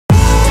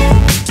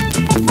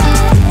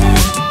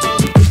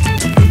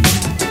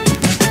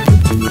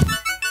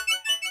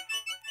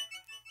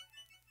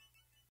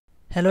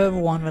Hello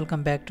everyone,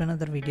 welcome back to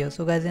another video.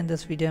 So guys, in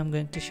this video I'm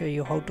going to show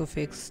you how to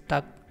fix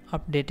stuck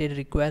updated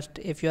request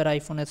if your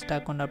iPhone is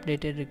stuck on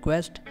updated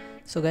request.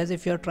 So guys,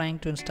 if you're trying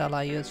to install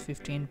iOS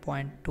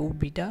 15.2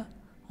 beta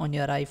on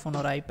your iPhone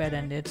or iPad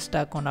and it's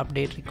stuck on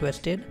update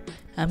requested,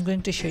 I'm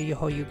going to show you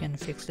how you can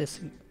fix this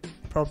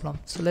problem.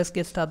 So let's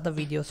get start the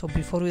video. So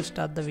before we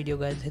start the video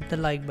guys, hit the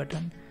like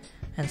button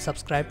and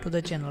subscribe to the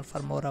channel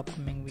for more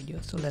upcoming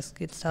videos. So let's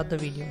get start the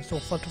video. So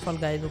first of all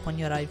guys, open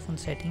your iPhone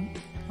setting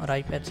or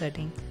iPad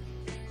setting,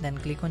 then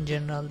click on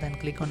general, then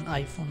click on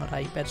iPhone or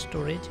iPad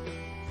storage.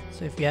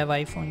 So if you have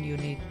iPhone, you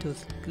need to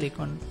click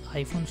on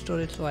iPhone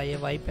storage. So I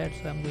have iPad,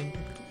 so I'm going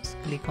to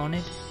click on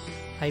it,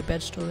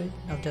 iPad storage.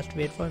 Now just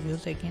wait for a few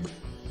seconds.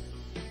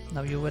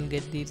 Now you will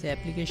get these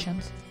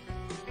applications.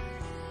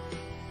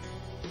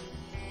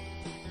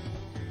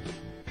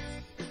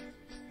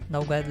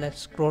 Now guys,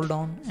 let's scroll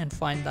down and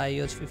find the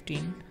iOS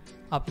 15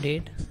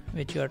 update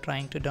which you are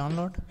trying to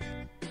download.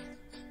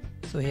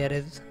 So here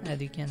is,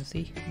 as you can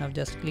see. Now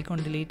just click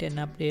on delete and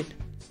update.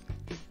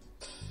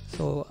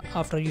 So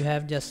after you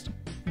have just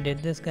did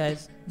this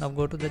guys, now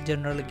go to the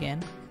general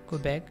again, go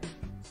back,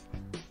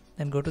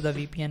 then go to the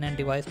VPN and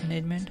device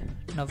management.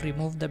 Now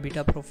remove the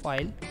beta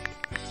profile,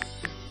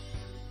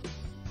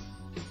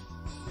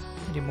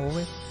 remove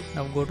it.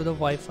 Now go to the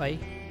Wi-Fi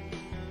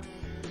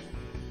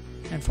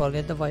and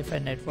forget the Wi-Fi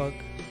network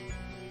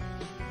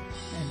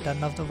and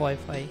turn off the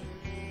Wi-Fi.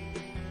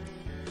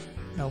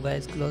 Now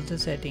guys, close the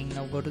setting.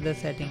 Now go to the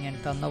setting and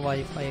turn the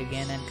Wi-Fi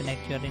again and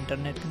connect your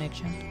internet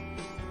connection.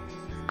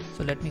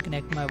 So let me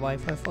connect my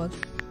Wi-Fi first.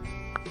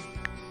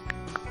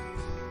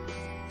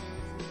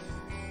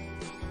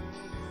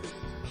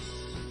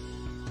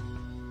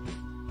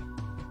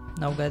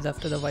 Now guys,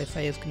 after the Wi-Fi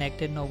is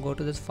connected, now go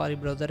to the Safari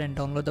browser and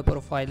download the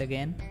profile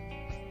again.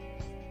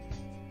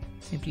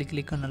 Simply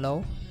click on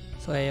allow.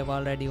 So I have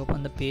already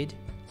opened the page.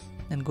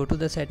 Then go to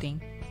the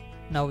setting.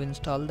 Now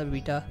install the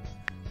beta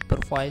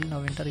profile.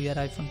 Now enter your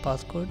iPhone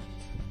passcode.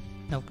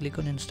 Now click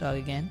on install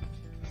again.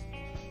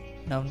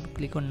 Now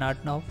click on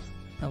not now.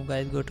 Now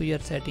guys, go to your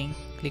setting,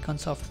 click on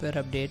software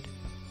update.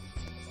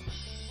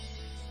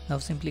 Now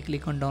simply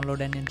click on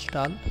download and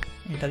install.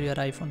 Enter your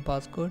iPhone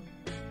passcode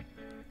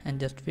and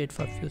just wait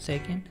for a few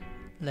seconds.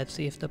 Let's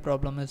see if the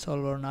problem is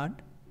solved or not.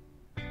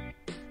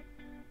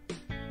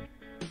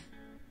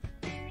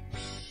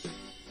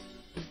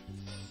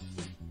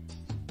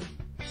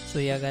 So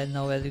yeah guys,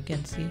 now as you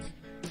can see,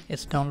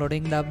 it's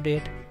downloading the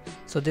update.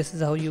 So this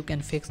is how you can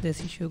fix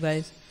this issue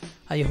guys.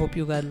 I hope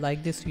you guys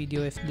like this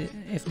video.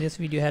 If this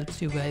video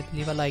helps you guys,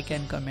 leave a like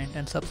and comment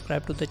and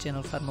subscribe to the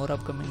channel for more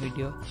upcoming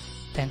video.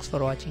 Thanks for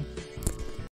watching.